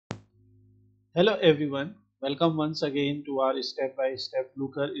Hello everyone, welcome once again to our step-by-step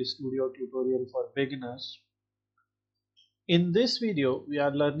Looker Studio tutorial for beginners. In this video, we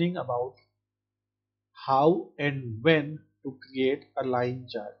are learning about how and when to create a line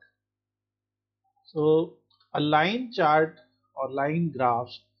chart. So, a line chart or line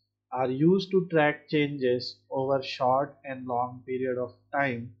graphs are used to track changes over short and long period of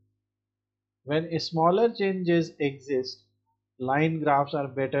time. When smaller changes exist, line graphs are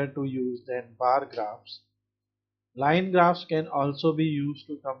better to use than bar graphs. Line graphs can also be used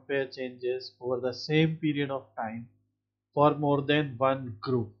to compare changes over the same period of time for more than one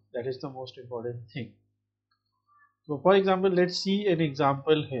group. That is the most important thing. So for example, let's see an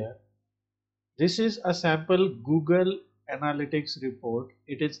example here. This is a sample Google Analytics report.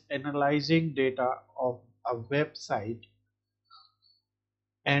 It is analyzing data of a website,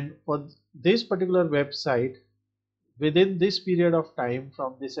 and for this particular website, within this period of time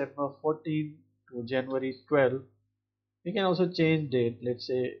from December 14 to January 12, we can also change date. Let's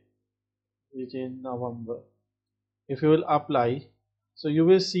say we change November. If you will apply, so you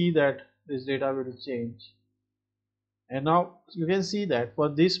will see that this data will change, and now you can see that for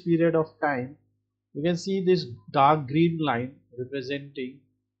this period of time you can see this dark green line representing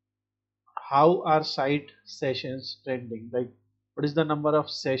how our site sessions trending, like what is the number of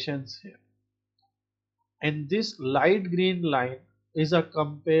sessions here, and this light green line is a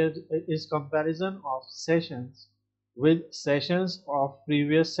comparison of sessions with sessions of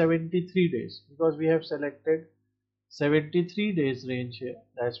previous 73 days, because we have selected 73 days range here.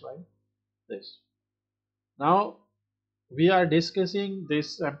 That's why this. Now we are discussing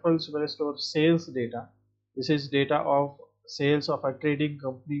this sample superstore sales data. This is data of sales of a trading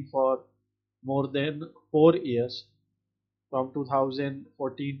company for more than 4 years, from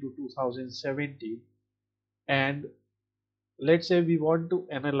 2014 to 2017. And let's say we want to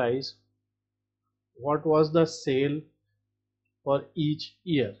analyze what was the sale for each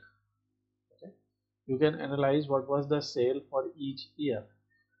year. Okay? You can analyze what was the sale for each year.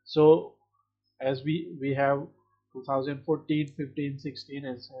 So as we have 2014, 15, 16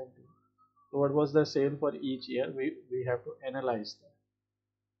 and 17. So what was the sale for each year? We have to analyze that.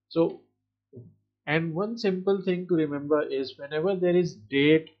 So, and one simple thing to remember is whenever there is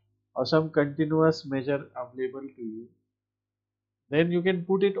date or some continuous measure available to you, then you can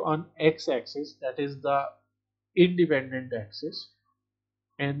put it on x-axis, that is the independent axis,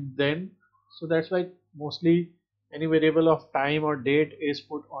 and then, so that's why mostly any variable of time or date is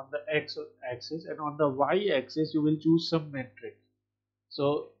put on the x-axis, and on the y-axis you will choose some metric.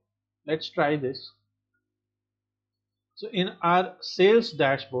 So let's try this. So in our sales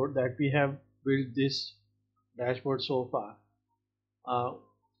dashboard that we have built this dashboard so far, uh,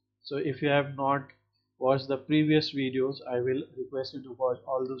 so if you have not watched the previous videos, I will request you to watch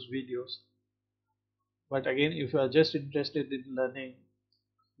all those videos. But again, if you are just interested in learning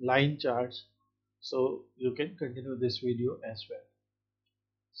line charts, so you can continue this video as well.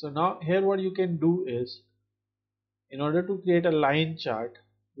 So now here what you can do is, in order to create a line chart,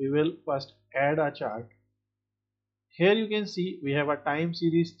 we will first add a chart. Here you can see we have a time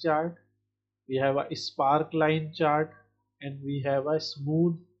series chart, we have a spark line chart, and we have a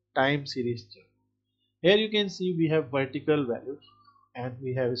smooth time series chart. Here you can see we have vertical values and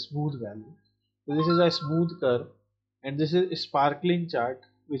we have smooth value. So this is a smooth curve, and this is a sparkling chart,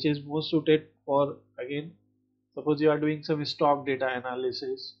 which is most suited for, again, suppose you are doing some stock data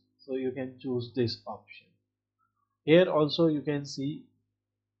analysis, so you can choose this option. Here also you can see,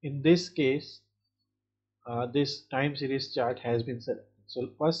 in this case, this time series chart has been selected. So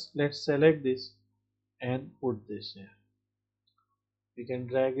first let's select this and put this here. We can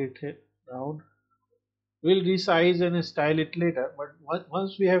drag it down. We'll resize and style it later, but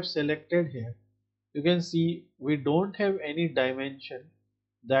once we have selected here, you can see we don't have any dimension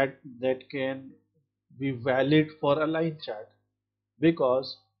that can be valid for a line chart,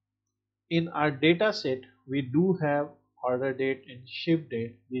 because in our data set we do have order date and ship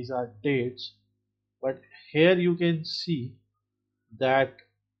date. These are dates, but here you can see that,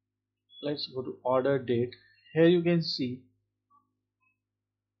 let's go to order date. Here you can see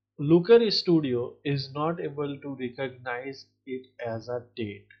Looker Studio is not able to recognize it as a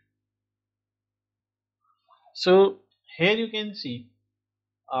date. So here you can see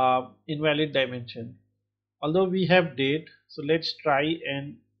invalid dimension, although we have date. So let's try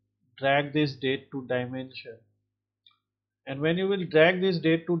and drag this date to dimension, and when you will drag this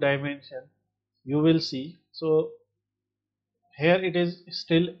date to dimension, you will see, so here it is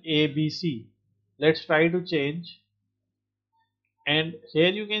still ABC. Let's try to change, and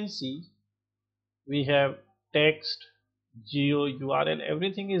here you can see we have text, geo url,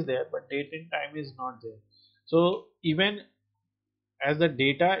 everything is there, but date and time is not there. So even as the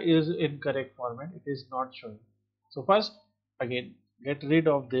data is in correct format, it is not showing. So first, again, get rid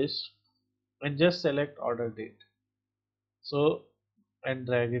of this and just select order date. So and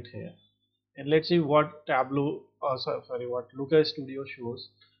drag it here, and let's see what Tableau, sorry, what Looker Studio shows.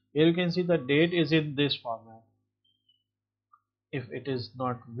 Here you can see the date is in this format. If it is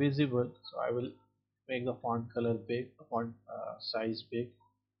not visible, so I will make the font color big, font size big.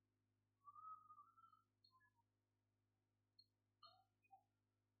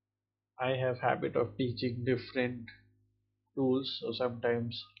 I have habit of teaching different tools, so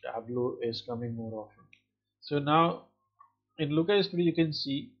sometimes Tableau is coming more often. So now in Looker Studio you can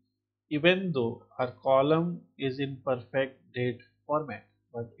see, even though our column is in perfect date format,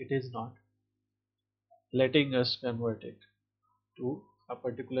 but it is not letting us convert it to a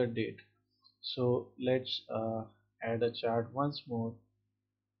particular date. So let's add a chart once more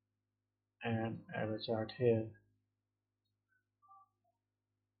and add a chart here.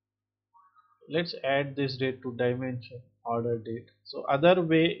 Let's add this date to dimension order date. So other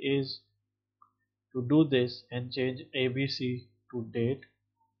way is to do this and change ABC to date,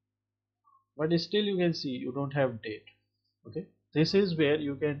 but still you can see you don't have date. Okay, this is where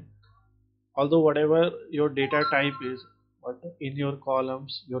you can, although whatever your data type is, but in your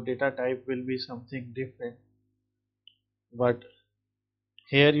columns your data type will be something different, but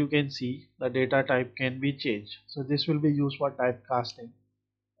here you can see the data type can be changed. So this will be used for typecasting,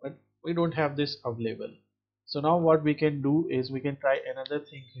 but we don't have this available. So now what we can do is we can try another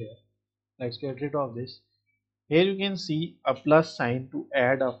thing here. Let's get rid of this. Here you can see a plus sign to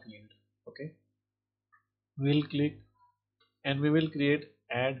add a field. Okay, we'll click and we will create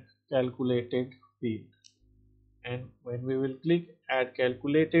add calculated field, and when we will click add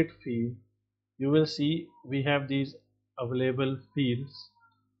calculated field, you will see we have these available fields.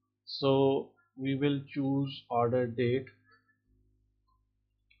 So we will choose order date,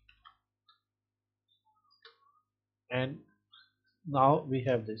 and now we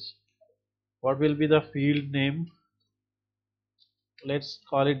have this. What will be the field name? Let's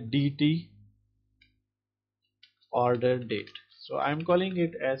call it DT order date. So I'm calling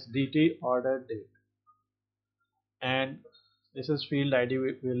it as DT order date, and this is field ID,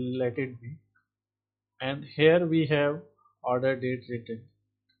 will let it be, and here we have order date written.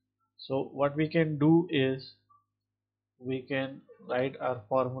 So what we can do is we can write our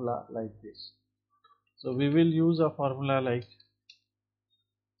formula like this. So we will use a formula like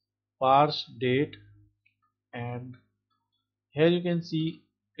parse date, and here you can see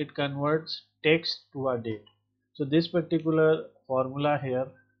it converts text to a date. So this particular formula here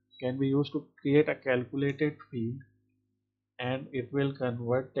can be used to create a calculated field, and it will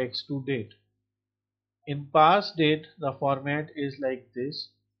convert text to date. In parse date the format is like this,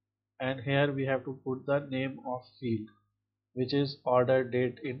 and here we have to put the name of field, which is order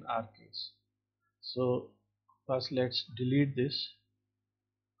date in our case. So first let's delete this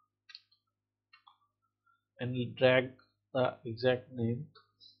and drag the exact name,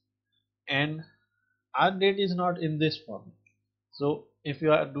 and our date is not in this format. So if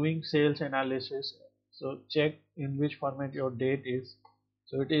you are doing sales analysis, so check in which format your date is.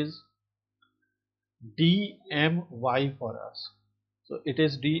 So it is DMY for us. So it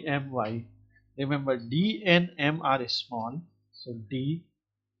is DMY. Remember, D and M are small, so D,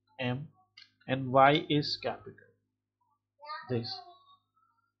 M, and Y is capital. This.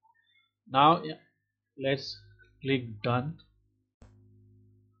 Now let's click done,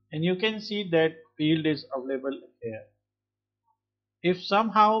 and you can see that field is available here. If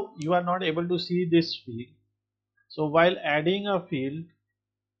somehow you are not able to see this field, so while adding a field,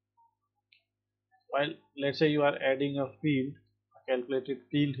 while let's say you are adding a field, a calculated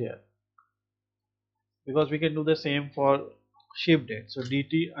field here, because we can do the same for ship date. So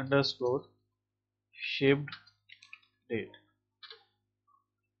dt underscore shipped date,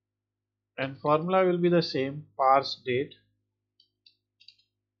 and formula will be the same, parse date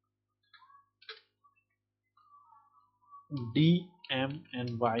d, m,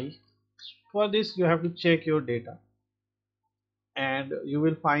 and y. For this you have to check your data, and you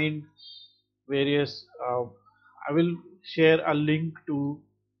will find various I will share a link to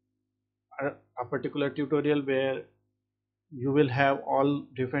a particular tutorial where you will have all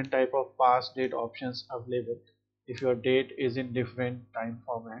different type of past date options available if your date is in different time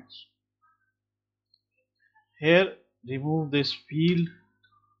formats. Here remove this field,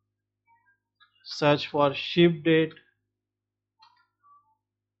 search for ship date,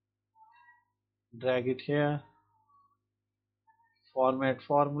 drag it here, format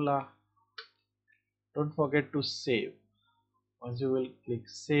formula, don't forget to save. Once you will click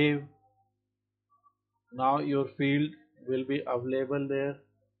save, now your field will be available there.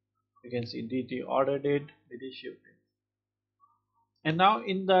 You can see DT order date, DT ship date. And now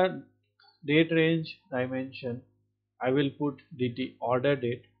in the date range dimension, I will put DT order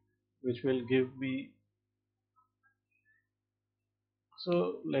date, which will give me.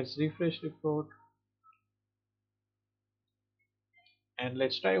 So let's refresh report and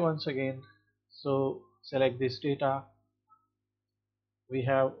let's try once again. So select this data. We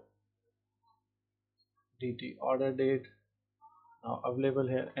have DT order date now available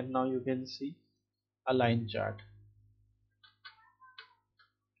here, and now you can see a line chart.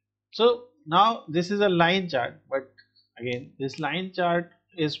 So now this is a line chart, but again this line chart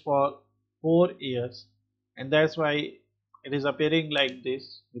is for 4 years, and that's why it is appearing like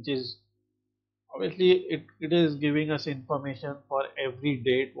this, which is obviously it is giving us information for every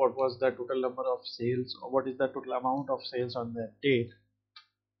date, what was the total number of sales or what is the total amount of sales on that date.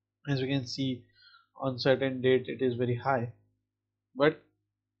 As we can see, on certain date it is very high, but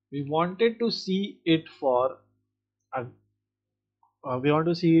we wanted to see it for a we want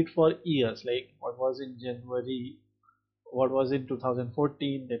to see it for years, like what was in January, what was in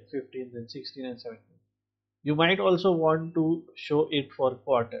 2014, then 15, then 16 and 17. You might also want to show it for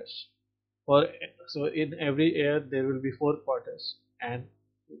quarters. For so in every year there will be 4 quarters, and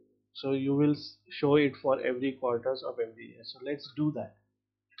so you will show it for every quarters of every year. So let's do that.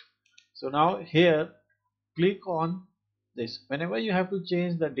 So now here click on this. Whenever you have to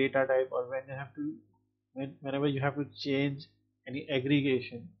change the data type, or when you have to whenever you have to change any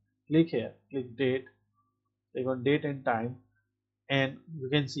aggregation, click here, click date, click on date and time, and you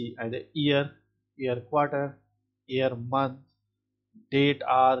can see either year quarter, year month, date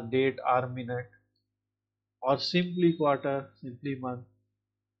hour minute, or simply quarter, simply month.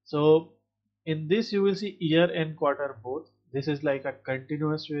 So in this you will see year and quarter both. This is like a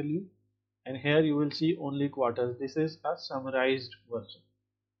continuous value, and here you will see only quarters. This is a summarized version.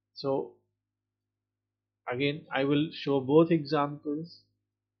 So again I will show both examples.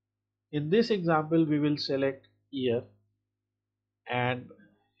 In this example we will select year, and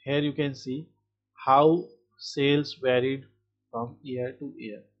here you can see how sales varied from year to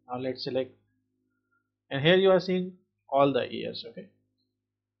year. Now let's select, and here you are seeing all the years. Okay,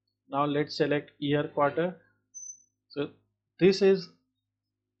 now let's select year quarter. So this is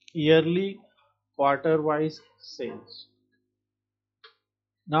yearly quarter wise sales.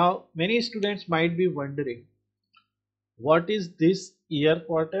 Now many students might be wondering what is this year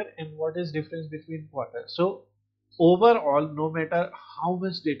quarter and what is difference between quarter. So overall, no matter how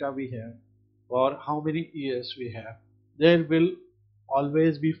much data we have or how many years we have, there will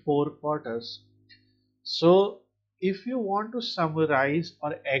always be 4 quarters. So if you want to summarize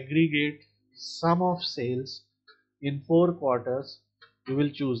or aggregate sum of sales in 4 quarters, you will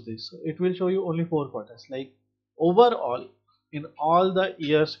choose this. So it will show you only 4 quarters, like overall in all the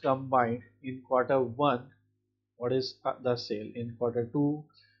years combined in quarter 1, what is the sale in quarter 2,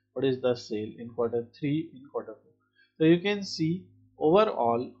 what is the sale in quarter 3, in quarter 4. So you can see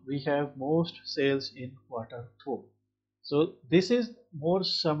overall we have most sales in quarter 4. So this is more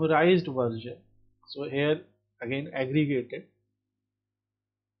summarized version. So here again aggregated.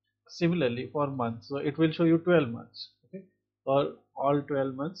 Similarly for months, so it will show you 12 months. Okay, for all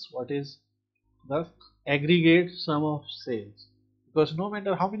 12 months, what is the aggregate sum of sales, because no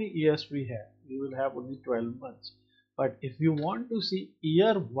matter how many years we have, we will have only 12 months. But if you want to see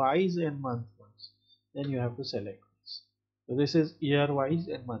year wise and month wise, then you have to select this. So this is year wise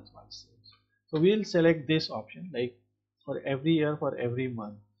and month wise sales. So we'll select this option, like for every year, for every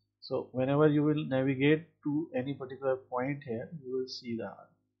month. So whenever you will navigate to any particular point here, you will see the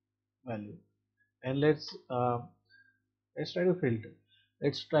value. And let's try to filter.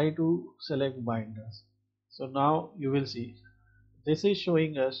 Let's try to select binders. So now you will see this is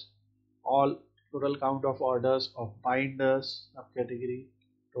showing us all total count of orders of binders subcategory,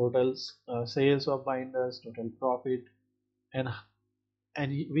 total sales of binders, total profit, and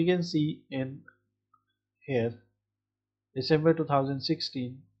we can see in here December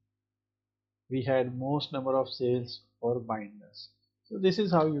 2016 we had most number of sales for binders. So this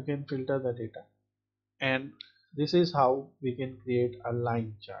is how you can filter the data, and this is how we can create a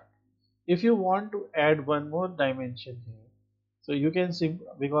line chart. If you want to add one more dimension here, so you can see,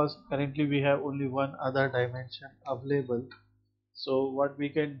 because currently we have only one other dimension available, so what we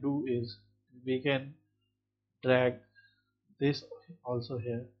can do is we can drag this also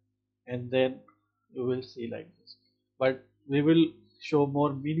here, and then you will see like this. But we will show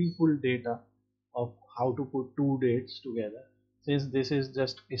more meaningful data of how to put two dates together, since this is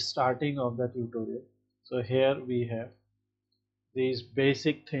just a starting of the tutorial. So here we have these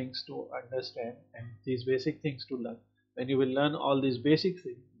basic things to understand and these basic things to learn. When you will learn all these basic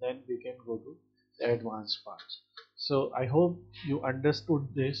things, then we can go to the advanced parts. So I hope you understood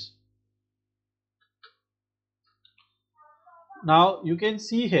this. Now you can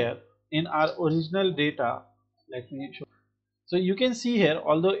see here in our original data, let me show. So you can see here,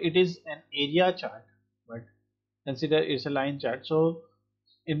 although it is an area chart, but consider it's a line chart. So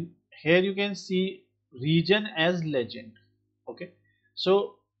in here you can see region as legend. Okay,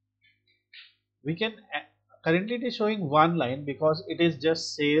 so we can currently it is showing one line because it is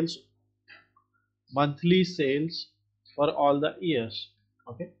just sales, monthly sales for all the years.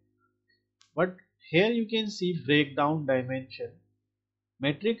 Okay, but here you can see breakdown dimension.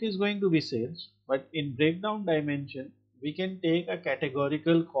 Metric is going to be sales, but in breakdown dimension we can take a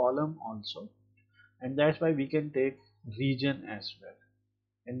categorical column also, and that's why we can take region as well,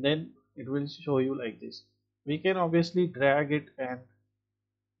 and then it will show you like this. We can obviously drag it and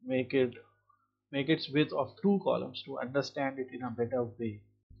make it make its width of two columns to understand it in a better way.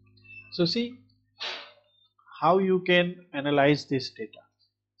 So see how you can analyze this data.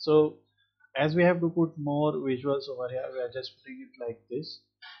 So as we have to put more visuals over here, we are just putting it like this,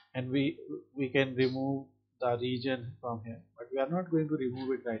 and we can remove the region from here, but we are not going to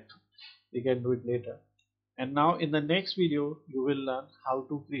remove it right now. We can do it later. And now in the next video you will learn how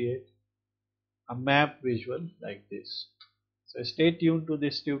to create a map visual like this. So stay tuned to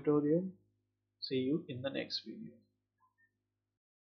this tutorial. See you in the next video.